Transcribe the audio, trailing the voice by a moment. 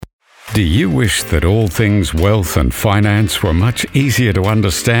Do you wish that all things wealth and finance were much easier to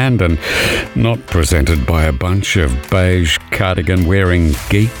understand and not presented by a bunch of beige cardigan-wearing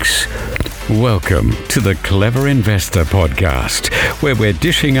geeks? Welcome to the Clever Investor Podcast, where we're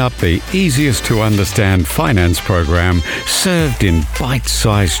dishing up the easiest to understand finance program served in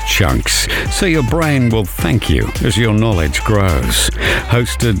bite-sized chunks, so your brain will thank you as your knowledge grows.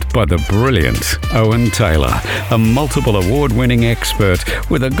 Hosted by the brilliant Owen Taylor, a multiple award-winning expert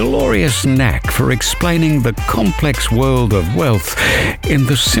with a glorious knack for explaining the complex world of wealth in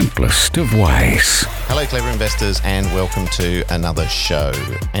the simplest of ways. Hello, Clever Investors, and welcome to another show.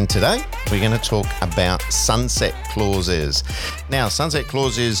 And today, we're going to talk about sunset clauses. Now, sunset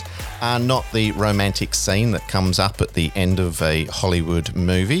clauses are not the romantic scene that comes up at the end of a Hollywood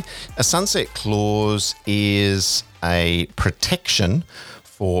movie. A sunset clause is a protection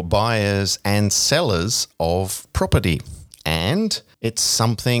for buyers and sellers of property. And it's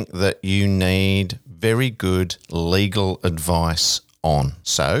something that you need very good legal advice on.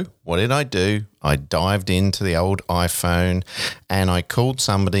 So what did I do? I dived into the old iPhone and I called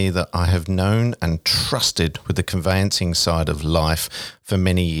somebody that I have known and trusted with the conveyancing side of life for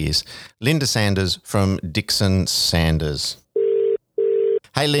many years. Lynda Sanders from Dixon Sanders.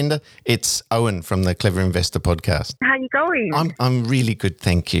 Hey Lynda, it's Owen from the Clever Investor Podcast. How are you going? I'm really good,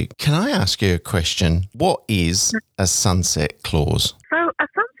 thank you. Can I ask you a question? What is a sunset clause? So a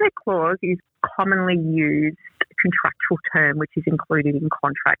sunset clause is commonly used contractual term which is included in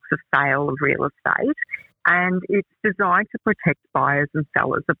contracts of sale of real estate, and it's designed to protect buyers and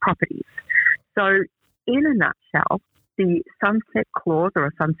sellers of properties. So in a nutshell, the sunset clause or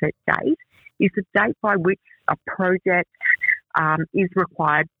a sunset date is the date by which a project is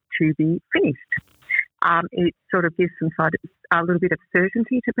required to be finished. It sort of gives a little bit of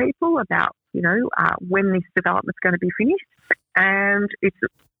certainty to people about, when this development's going to be finished, and it's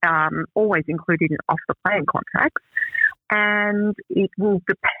always included in off-the-plan contracts, and it will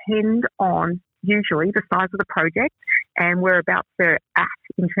depend on usually the size of the project and whereabouts they're at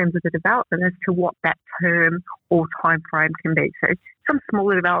in terms of the development as to what that term or time frame can be. So some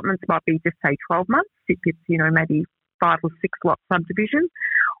smaller developments might be just say 12 months if it's, maybe 5 or 6 lot subdivision,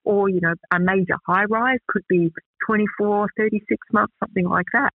 or, a major high-rise could be 24, 36 months, something like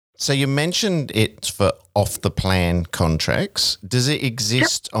that. So you mentioned it's for off-the-plan contracts. Does it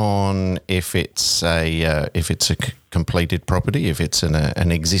exist on if it's a completed property, if it's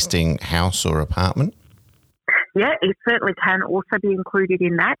an existing house or apartment? Yeah, it certainly can also be included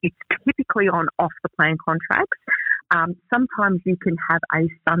in that. It's typically on off-the-plan contracts. Sometimes you can have a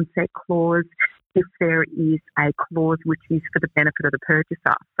sunset clause if there is a clause which is for the benefit of the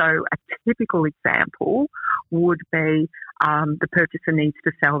purchaser. So a typical example would be the purchaser needs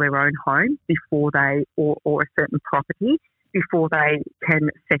to sell their own home before they, or a certain property, before they can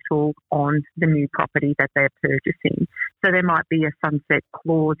settle on the new property that they're purchasing. So there might be a sunset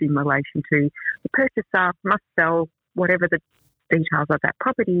clause in relation to the purchaser must sell whatever the details of that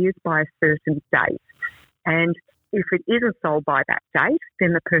property is by a certain date. And if it isn't sold by that date,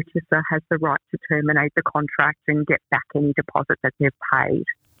 then the purchaser has the right to terminate the contract and get back any deposit that they've paid.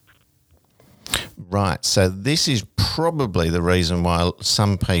 Right. So this is probably the reason why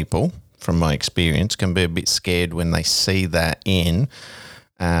some people, from my experience, can be a bit scared when they see that in.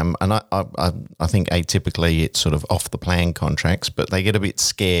 And I think atypically it's sort of off the plan contracts, but they get a bit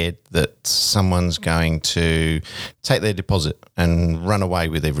scared that someone's going to take their deposit and run away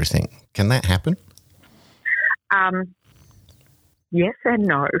with everything. Can that happen? Yes and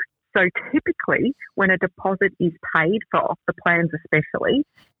no. So typically, when a deposit is paid for off the plans especially,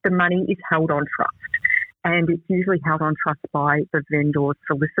 the money is held on trust. And it's usually held on trust by the vendor's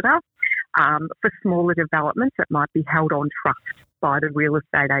solicitor. For smaller developments, it might be held on trust by the real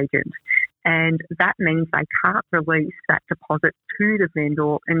estate agent. And that means they can't release that deposit to the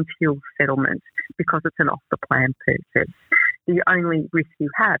vendor until settlement because it's an off-the-plan purchase. The only risk you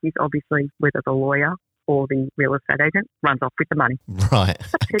have is obviously whether the lawyer or the real estate agent runs off with the money. Right,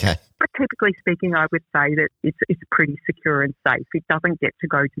 okay. But typically speaking, I would say that it's pretty secure and safe. It doesn't get to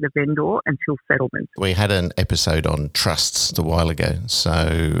go to the vendor until settlement. We had an episode on trusts a while ago,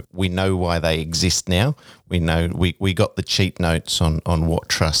 so we know why they exist now. We know we got the cheat notes on what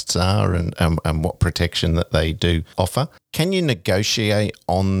trusts are and what protection that they do offer. Can you negotiate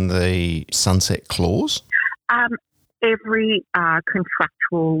on the sunset clause? Every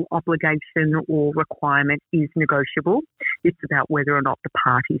contractual obligation or requirement is negotiable. It's about whether or not the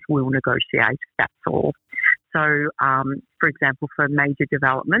parties will negotiate, that's all. So, for example, for major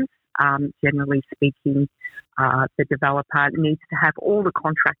developments, generally speaking, the developer needs to have all the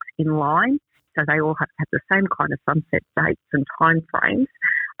contracts in line, so they all have to have the same kind of sunset dates and timeframes.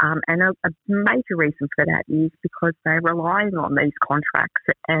 And a major reason for that is because they're relying on these contracts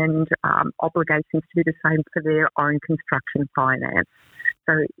and obligations to do the same for their own construction finance.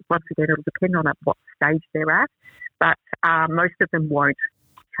 So once again, it'll depend on at what stage they're at, but most of them won't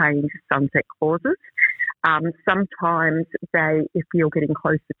change sunset clauses. Sometimes if you're getting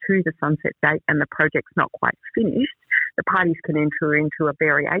closer to the sunset date and the project's not quite finished, the parties can enter into a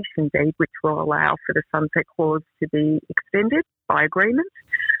variation deed which will allow for the sunset clause to be extended by agreement.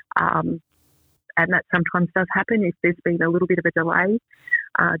 And that sometimes does happen if there's been a little bit of a delay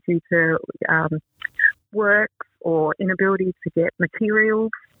due to works or inability to get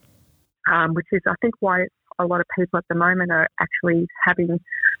materials, which is, I think, why a lot of people at the moment are actually having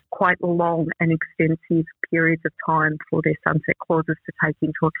quite long and extensive periods of time for their sunset clauses to take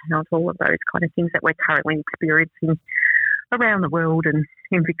into account all of those kind of things that we're currently experiencing around the world and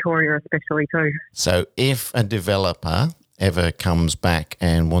in Victoria especially too. So if a developer ever comes back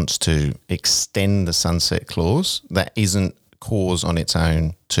and wants to extend the sunset clause, that isn't cause on its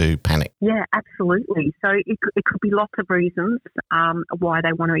own to panic? Yeah, absolutely. So it could be lots of reasons why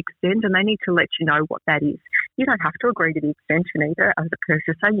they want to extend, and they need to let you know what that is. You don't have to agree to the extension either as a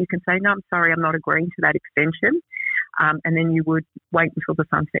purchaser. You can say, no, I'm sorry, I'm not agreeing to that extension. And then you would wait until the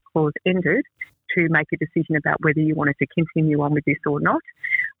sunset clause ended to make a decision about whether you wanted to continue on with this or not.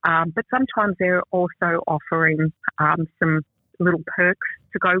 But sometimes they're also offering some little perks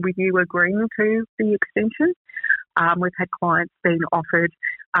to go with you agreeing to the extension. We've had clients being offered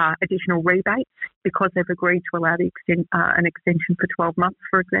additional rebates because they've agreed to allow an extension for 12 months,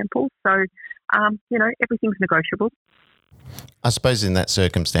 for example. So, everything's negotiable. I suppose in that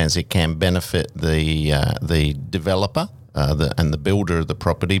circumstance, it can benefit the developer and the builder of the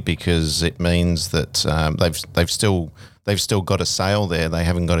property, because it means that they've still got a sale there. They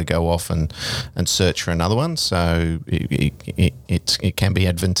haven't got to go off and search for another one. So it can be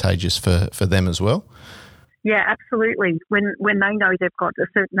advantageous for them as well. Yeah, absolutely. When they know they've got a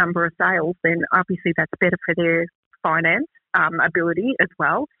certain number of sales, then obviously that's better for their finance ability as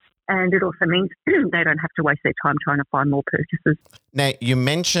well. And it also means they don't have to waste their time trying to find more purchasers. Now, you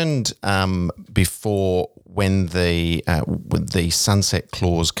mentioned before when the sunset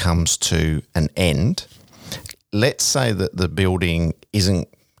clause comes to an end, let's say that the building isn't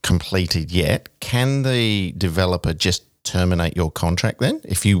completed yet. Can the developer just terminate your contract then,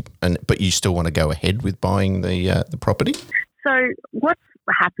 but you still want to go ahead with buying the property? So what's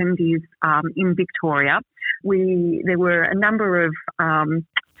happened is in Victoria, there were a number of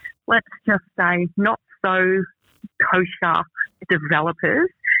let's just say not so kosher developers,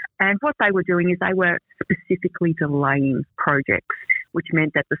 and what they were doing is they were specifically delaying projects, which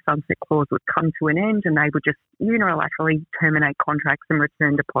meant that the sunset clause would come to an end and they would just unilaterally terminate contracts and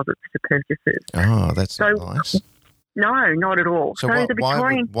return deposits to purchasers. Oh, that's so nice. No, not at all. So the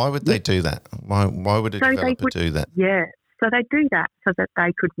Victorian, why would they do that? Why would a developer do that? Yeah, so they do that so that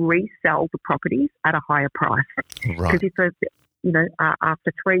they could resell the properties at a higher price. Right. Because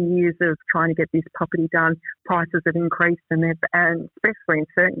after 3 years of trying to get this property done, prices have increased, and especially in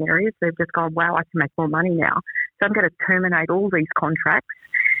certain areas, they've just gone, wow, I can make more money now. So I'm going to terminate all these contracts,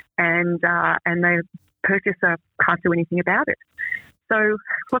 and the purchaser can't do anything about it. So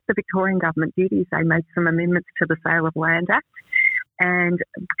what the Victorian government did is they made some amendments to the Sale of Land Act and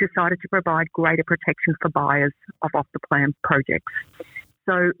decided to provide greater protection for buyers of off-the-plan projects.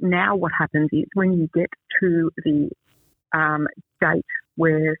 So now what happens is when you get to the date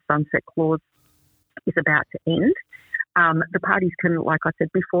where sunset clause is about to end, the parties can, like I said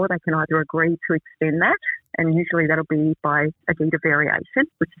before, they can either agree to extend that, and usually that'll be by a deed of variation,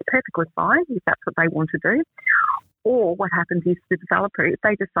 which is perfectly fine if that's what they want to do. Or what happens is the developer, if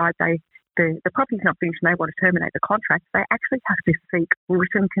they decide the property's not finished and they want to terminate the contract, they actually have to seek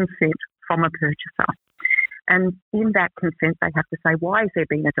written consent from a purchaser. And in that consent, they have to say, why has there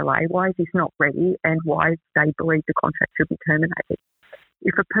been a delay? Why is this not ready? And why they believe the contract should be terminated.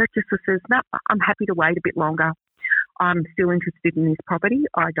 If a purchaser says, no, I'm happy to wait a bit longer, I'm still interested in this property,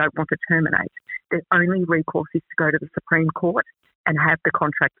 I don't want to terminate, the only recourse is to go to the Supreme Court and have the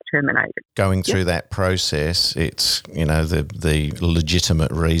contract terminated. Going through that process, it's, the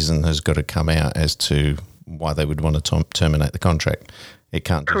legitimate reason has got to come out as to why they would want to terminate the contract. It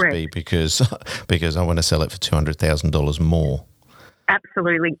can't just Correct. be because I want to sell it for $200,000 more.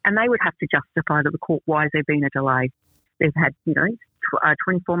 Absolutely. And they would have to justify to the court why has there been a delay. They've had,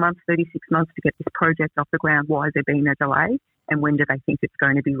 24 months, 36 months to get this project off the ground. Why has there been a delay? And when do they think it's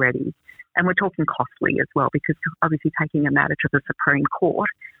going to be ready? And we're talking costly as well, because obviously taking a matter to the Supreme Court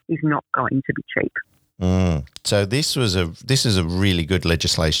is not going to be cheap. So this is a really good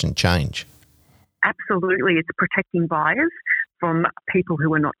legislation change. Absolutely. It's protecting buyers from people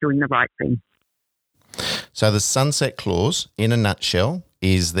who are not doing the right thing. So the sunset clause, in a nutshell,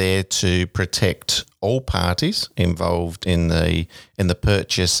 is there to protect all parties involved in the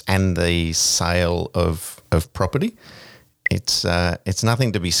purchase and the sale of property. It's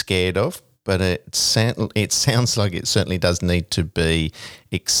nothing to be scared of, but it sounds like it certainly does need to be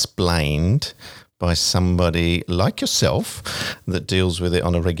explained by somebody like yourself that deals with it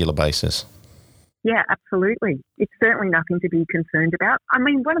on a regular basis. Yeah, absolutely. It's certainly nothing to be concerned about. I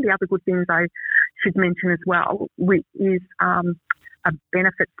mean, one of the other good things I should mention as well is a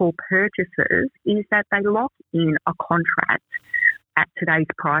benefit for purchasers is that they lock in a contract at today's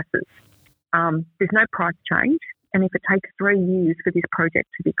prices. There's no price change, and if it takes 3 years for this project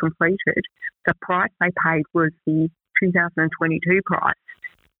to be completed, the price they paid was the 2022 price.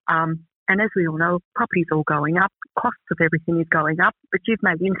 And as we all know, property's all going up, costs of everything is going up, but you've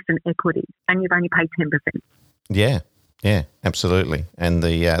made instant equity and you've only paid 10%. Yeah, absolutely. And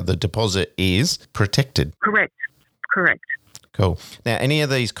the deposit is protected. Correct. Cool. Now, any of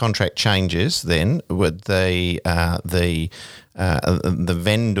these contract changes, then would the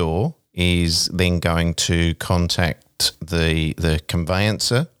vendor is then going to contact the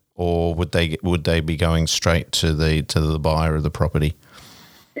conveyancer, or would they be going straight to the buyer of the property?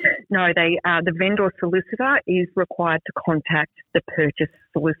 No, the vendor solicitor is required to contact the purchase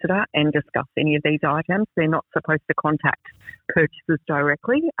solicitor and discuss any of these items. They're not supposed to contact purchasers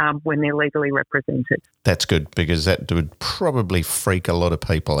directly when they're legally represented. That's good, because that would probably freak a lot of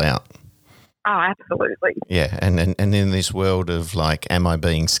people out. Oh, absolutely. Yeah, and in this world of like, am I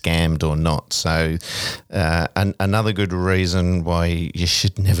being scammed or not? So another good reason why you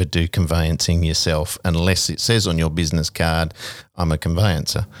should never do conveyancing yourself unless it says on your business card, I'm a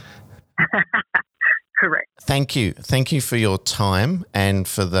conveyancer. Correct. Thank you for your time and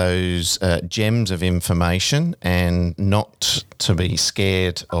for those gems of information, and not to be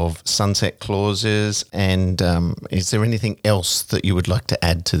scared of sunset clauses. And is there anything else that you would like to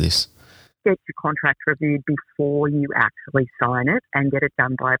add to this? Get your contract reviewed before you actually sign it, and get it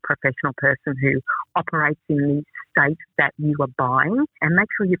done by a professional person who operates in the state that you are buying, and make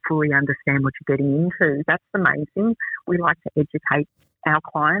sure you fully understand what you're getting into. That's the main thing. We like to educate our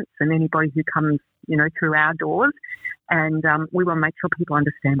clients and anybody who comes, through our doors, and we will make sure people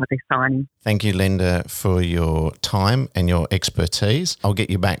understand what they're signing. Thank you, Lynda, for your time and your expertise. I'll get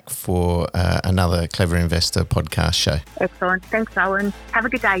you back for another Clever Investor podcast show. Excellent. Thanks, Owen. Have a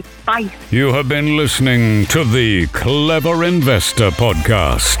good day. Bye. You have been listening to the Clever Investor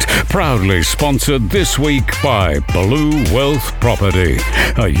podcast, proudly sponsored this week by Blue Wealth Property.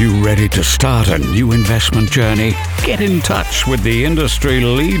 Are you ready to start a new investment journey? Get in touch with the industry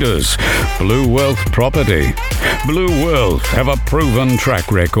leaders, Blue Wealth Property. Blue Wealth have a proven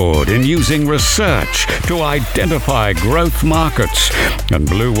track record in using research to identify growth markets, and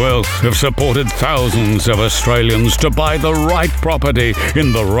Blue Wealth have supported thousands of Australians to buy the right property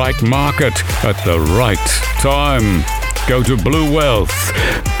in the right market at the right time. Go to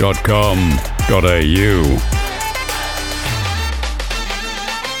bluewealth.com.au.